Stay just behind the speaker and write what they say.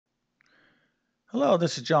Hello,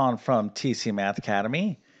 this is John from TC Math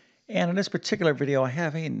Academy. And in this particular video, I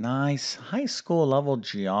have a nice high school level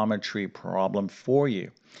geometry problem for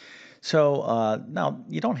you. Now,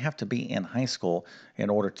 you don't have to be in high school in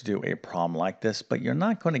order to do a problem like this, but you're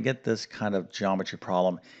not going to get this kind of geometry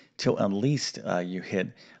problem till at least you hit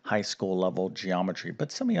high school level geometry.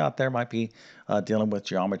 But some of you out there might be dealing with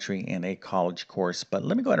geometry in a college course. But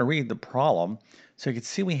let me go ahead and read the problem. So you can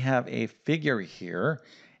see we have a figure here,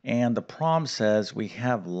 and the problem says we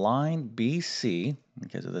have line BC.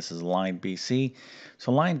 Okay, so this is line BC.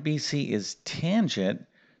 So line BC is tangent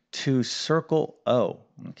to circle O.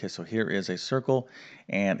 Okay, so here is a circle,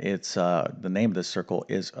 and it's the name of the circle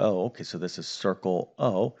is O. Okay, so this is circle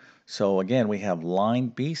O. So again, we have line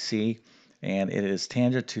BC, and it is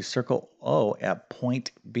tangent to circle O at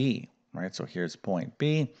point B. Right, so here's point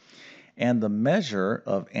B, and the measure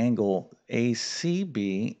of angle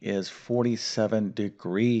ACB is 47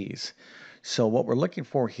 degrees. So what we're looking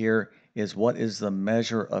for here is what is the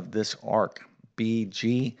measure of this arc,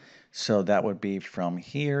 BG. So that would be from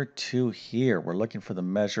here to here. We're looking for the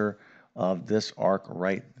measure of this arc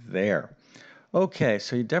right there. Okay,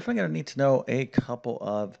 so you're definitely going to need to know a couple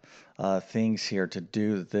of things here to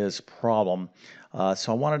do this problem.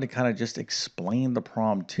 So I wanted to kind of just explain the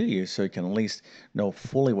problem to you so you can at least know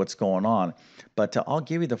fully what's going on. But I'll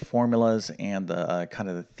give you the formulas and the kind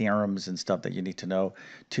of the theorems and stuff that you need to know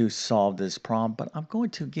to solve this problem. But I'm going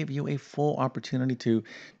to give you a full opportunity to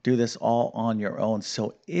do this all on your own.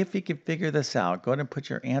 So if you can figure this out, go ahead and put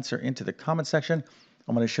your answer into the comment section.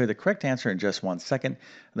 I'm going to show you the correct answer in just 1 second.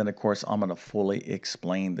 And then, of course, I'm going to fully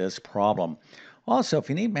explain this problem. Also, if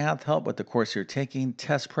you need math help with the course you're taking,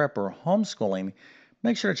 test prep, or homeschooling,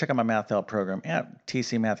 make sure to check out my math help program at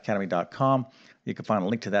tcmathacademy.com. You can find a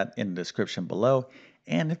link to that in the description below.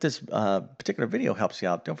 And if this particular video helps you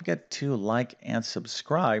out, don't forget to like and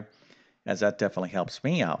subscribe, as that definitely helps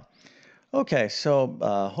me out. Okay,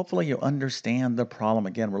 so hopefully you understand the problem.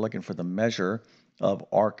 Again, we're looking for the measure of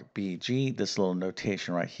arc BG. This little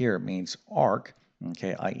notation right here means arc,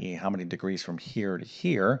 okay, i.e. how many degrees from here to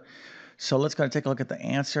here. So let's go and take a look at the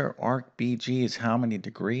answer. Arc BG is how many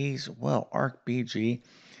degrees? Well, arc BG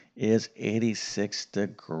is 86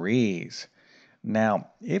 degrees. Now,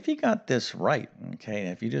 if you got this right, okay, and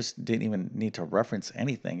if you just didn't even need to reference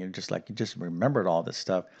anything, you're just like you just remembered all this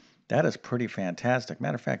stuff, that is pretty fantastic.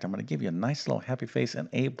 Matter of fact, I'm going to give you a nice little happy face, an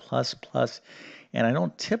A++, and I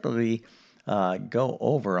don't typically go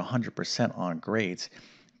over 100% on grades.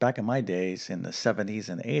 Back in my days, in the 70s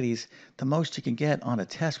and 80s, the most you can get on a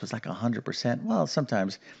test was like 100%. Well,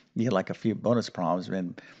 sometimes you get like a few bonus problems,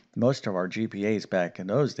 and most of our GPAs back in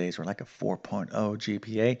those days were like a 4.0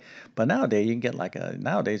 GPA. But nowadays you can get like a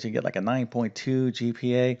 9.2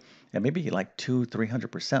 GPA, and maybe like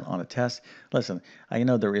 300% on a test. Listen, I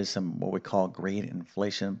know there is some what we call grade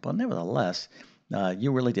inflation, but nevertheless,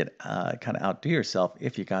 you really did kind of outdo yourself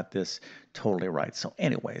if you got this totally right. So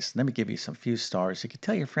anyways, let me give you some few stars. You can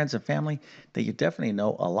tell your friends and family that you definitely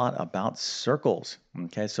know a lot about circles.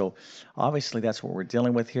 Okay, so obviously that's what we're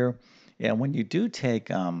dealing with here. And when you do take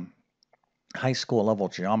high school level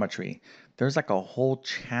geometry, there's like a whole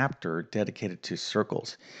chapter dedicated to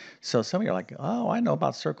circles. So some of you are like, oh, I know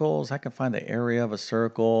about circles. I can find the area of a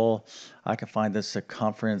circle. I can find the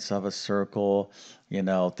circumference of a circle,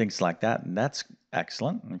 things like that. And that's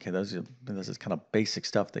excellent. Okay, this is kind of basic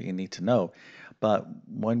stuff that you need to know. But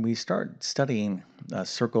when we start studying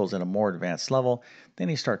circles at a more advanced level, then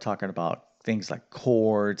you start talking about things like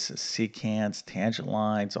chords, secants, tangent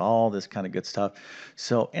lines, all this kind of good stuff.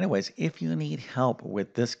 So anyways, if you need help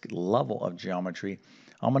with this level of geometry,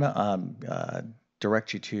 I'm going to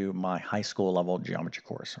direct you to my high school level geometry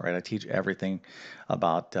course. Right, I teach everything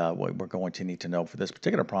about what we're going to need to know for this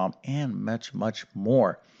particular problem and much, much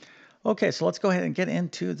more. Okay, so let's go ahead and get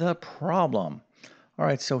into the problem. All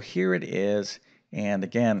right, so here it is. And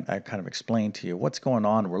again, I kind of explained to you what's going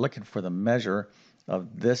on. We're looking for the measure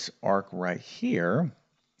of this arc right here.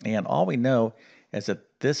 And all we know is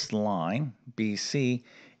that this line, BC,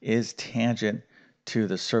 is tangent to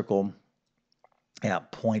the circle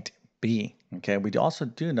at point B. Okay, we also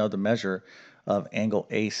do know the measure of angle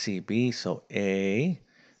ACB. So ACB,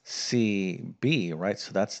 right?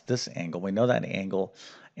 So that's this angle. We know that angle,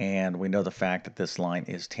 and we know the fact that this line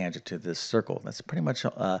is tangent to this circle. That's pretty much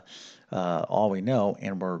all we know,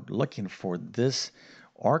 and we're looking for this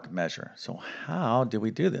arc measure. So how do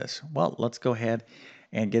we do this? Well, let's go ahead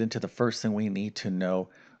and get into the first thing we need to know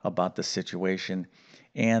about the situation.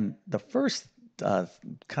 And the first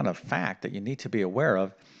kind of fact that you need to be aware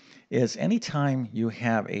of is anytime you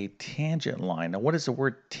have a tangent line. Now, what does the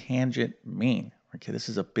word tangent mean? Okay, this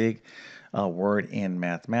is a big word in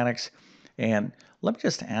mathematics. And let me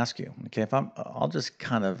just ask you, okay, I'll just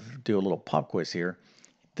kind of do a little pop quiz here.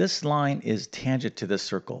 This line is tangent to this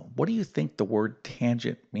circle. What do you think the word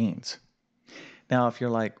tangent means? Now, if you're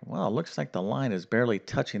like, well, it looks like the line is barely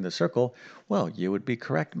touching the circle, well, you would be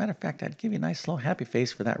correct. Matter of fact, I'd give you a nice little happy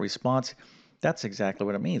face for that response. That's exactly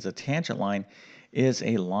what it means. A tangent line is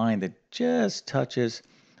a line that just touches,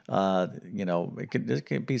 it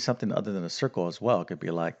could be something other than a circle as well. It could be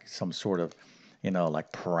like some sort of,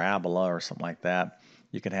 like parabola or something like that.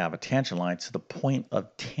 You could have a tangent line. So the point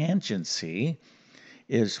of tangency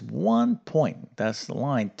is one point. That's the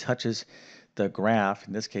line touches the graph.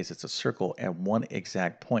 In this case, it's a circle at one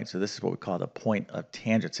exact point. So this is what we call the point of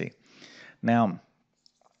tangency. Now,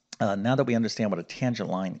 now that we understand what a tangent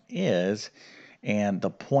line is and the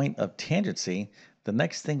point of tangency, the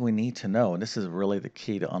next thing we need to know, and this is really the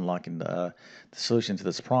key to unlocking the solution to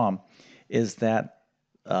this problem, is that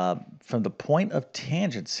from the point of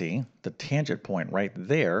tangency, the tangent point right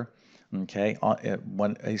there, okay,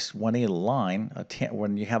 when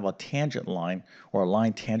you have a tangent line or a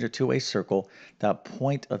line tangent to a circle, that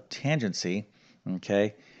point of tangency,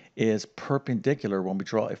 okay, is perpendicular when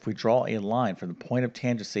if we draw a line from the point of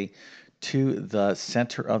tangency to the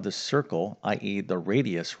center of the circle, i.e. the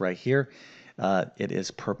radius right here, it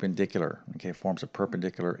is perpendicular, okay, forms a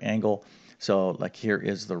perpendicular angle. So like here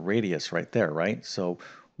is the radius right there, right? So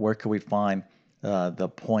where can we find the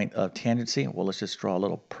point of tangency? Well, let's just draw a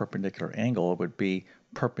little perpendicular angle. It would be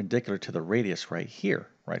perpendicular to the radius right here,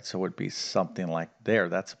 right? So it would be something like there.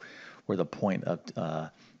 That's where the point of,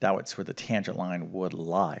 that's where the tangent line would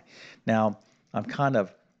lie. Now, I'm kind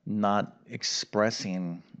of not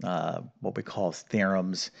expressing what we call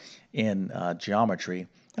theorems in geometry.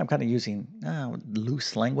 I'm kind of using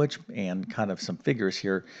loose language and kind of some figures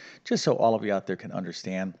here just so all of you out there can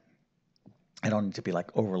understand. I don't need to be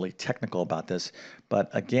like overly technical about this, but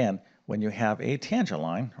again, when you have a tangent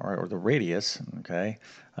line or the radius, okay,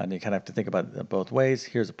 and you kind of have to think about it both ways.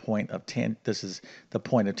 Here's a point of this is the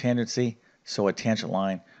point of tangency, so a tangent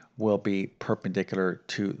line will be perpendicular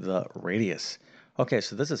to the radius. Okay,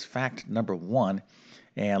 so this is fact number one,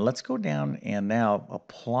 and let's go down and now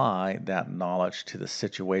apply that knowledge to the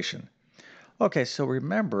situation. Okay, so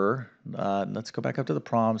remember, let's go back up to the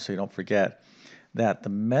problem so you don't forget that the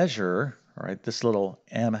measure, all right, this little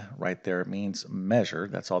m right there means measure.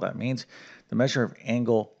 That's all that means. The measure of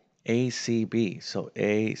angle ACB. So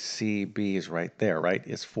ACB is right there, right?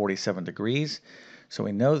 It's 47 degrees. So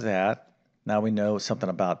we know that. Now we know something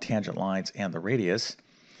about tangent lines and the radius.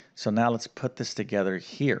 So now let's put this together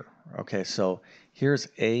here. Okay, so here's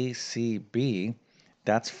ACB.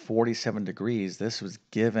 That's 47 degrees. This was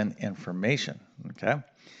given information. Okay.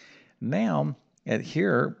 Now,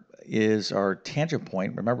 here is our tangent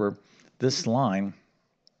point. Remember, this line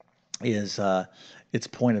is its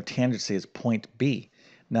point of tangency is point B.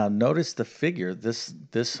 Now, notice the figure. This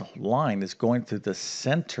line is going through the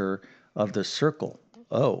center of the circle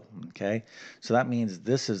O. Okay, so that means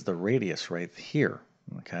this is the radius right here.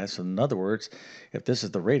 Okay, so in other words, if this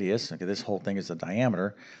is the radius, okay, this whole thing is the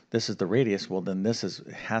diameter, this is the radius, well, then this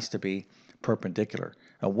has to be perpendicular.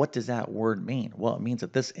 Now, what does that word mean? Well, it means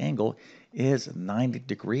that this angle is 90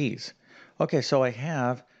 degrees. Okay, so I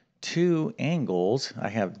have two angles. I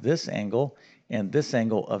have this angle and this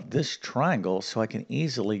angle of this triangle, so I can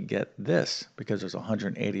easily get this because there's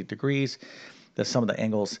 180 degrees. The sum of the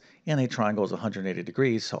angles in a triangle is 180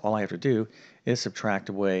 degrees, so all I have to do is subtract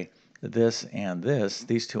away this and this,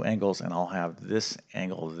 these two angles, and I'll have this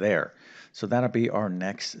angle there. So that'll be our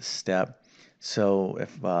next step. So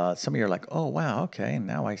if some of you are like, oh, wow, okay,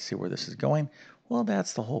 now I see where this is going. Well,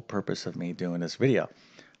 that's the whole purpose of me doing this video.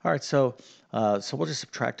 All right, so we'll just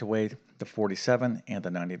subtract away the 47 and the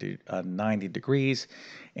 90 degrees,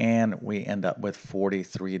 and we end up with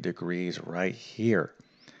 43 degrees right here.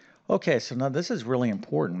 Okay, so now this is really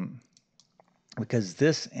important because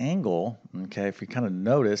this angle, okay, if you kind of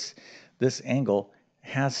notice, this angle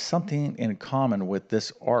has something in common with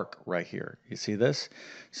this arc right here. You see this?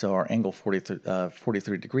 So our angle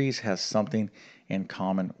 43 degrees has something in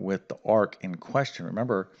common with the arc in question.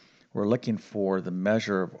 Remember, we're looking for the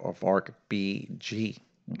measure of arc BG.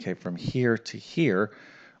 Okay, from here to here,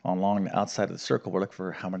 along the outside of the circle, we're looking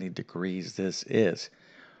for how many degrees this is.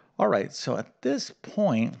 All right, so at this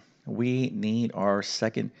point, we need our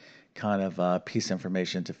second kind of piece of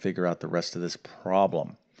information to figure out the rest of this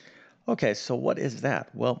problem. Okay, so what is that?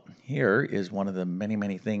 Well, here is one of the many,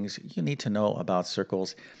 many things you need to know about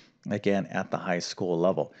circles, again, at the high school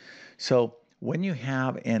level. So when you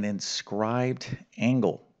have an inscribed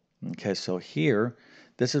angle, okay, so here,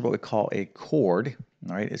 this is what we call a chord,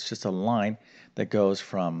 all right? It's just a line that goes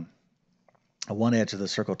from one edge of the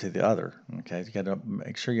circle to the other. Okay, you got to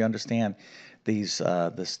make sure you understand this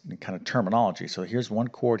kind of terminology. So here's one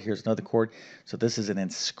chord, here's another chord. So this is an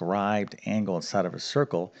inscribed angle inside of a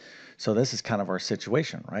circle. So this is kind of our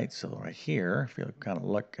situation, right? So right here, if you kind of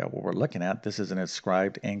look at what we're looking at, this is an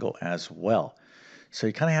inscribed angle as well. So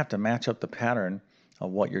you kind of have to match up the pattern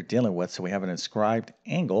of what you're dealing with. So we have an inscribed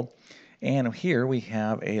angle, and here we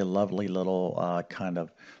have a lovely little kind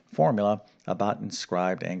of formula about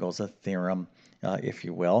inscribed angles, a theorem, if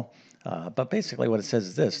you will. But basically what it says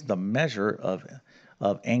is this: the measure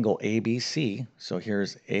of angle ABC, so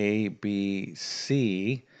here's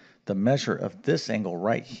ABC, the measure of this angle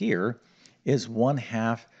right here is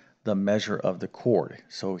 1/2 the measure of the chord.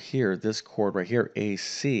 So here, this chord right here,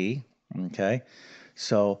 AC, okay?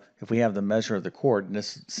 So if we have the measure of the chord, in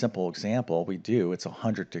this simple example, we do, it's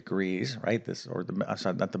 100 degrees, right? I'm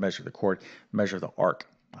sorry, not the measure of the chord, measure of the arc.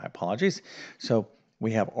 My apologies. So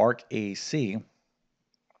we have arc AC.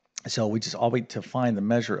 So to find the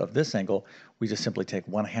measure of this angle, we just simply take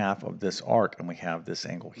 1/2 of this arc and we have this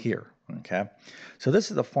angle here, okay? So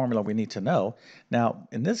this is the formula we need to know. Now,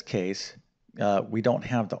 in this case, we don't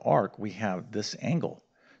have the arc, we have this angle.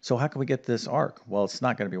 So how can we get this arc? Well, it's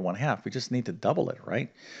not going to be 1/2. We just need to double it,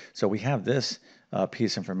 right? So we have this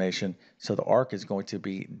piece of information. So the arc is going to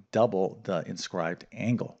be double the inscribed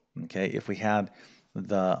angle, okay? If we had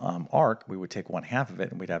the arc, we would take 1/2 of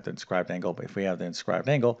it and we'd have the inscribed angle. But if we have the inscribed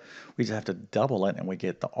angle, we just have to double it and we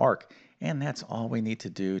get the arc. And that's all we need to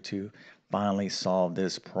do to finally solve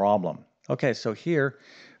this problem. Okay, so here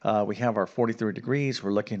we have our 43 degrees.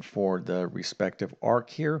 We're looking for the respective arc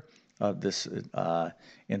here of this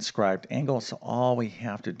inscribed angle. So all we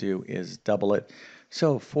have to do is double it.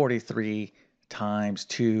 So 43 times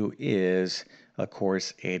 2 is, of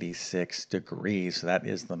course, 86 degrees. So that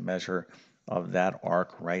is the measure of that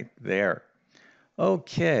arc right there.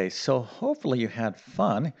 Okay, so hopefully you had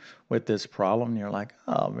fun with this problem. You're like,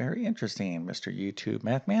 oh, very interesting, Mr. YouTube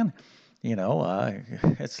Math Man. You know,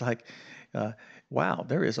 it's like, uh, wow,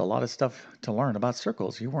 there is a lot of stuff to learn about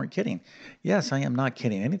circles. You weren't kidding. Yes, I am not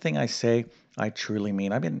kidding. Anything I say, I truly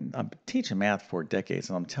mean. I'm teaching math for decades,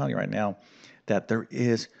 and I'm telling you right now that there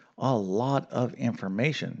is a lot of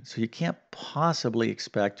information. So you can't possibly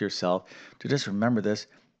expect yourself to just remember this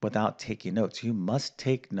without taking notes. You must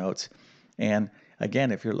take notes. And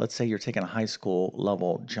again, if let's say you're taking a high school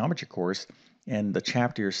level geometry course and the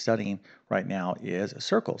chapter you're studying right now is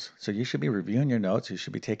circles. So you should be reviewing your notes, you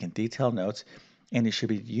should be taking detailed notes, and you should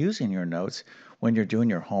be using your notes when you're doing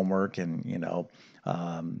your homework. And,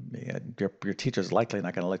 your teacher's likely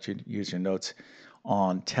not going to let you use your notes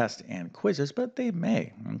on tests and quizzes, but they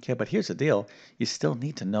may. Okay, but here's the deal. You still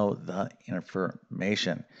need to know the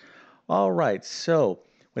information. All right, so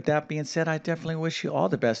with that being said, I definitely wish you all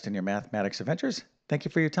the best in your mathematics adventures. Thank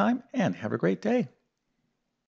you for your time and have a great day.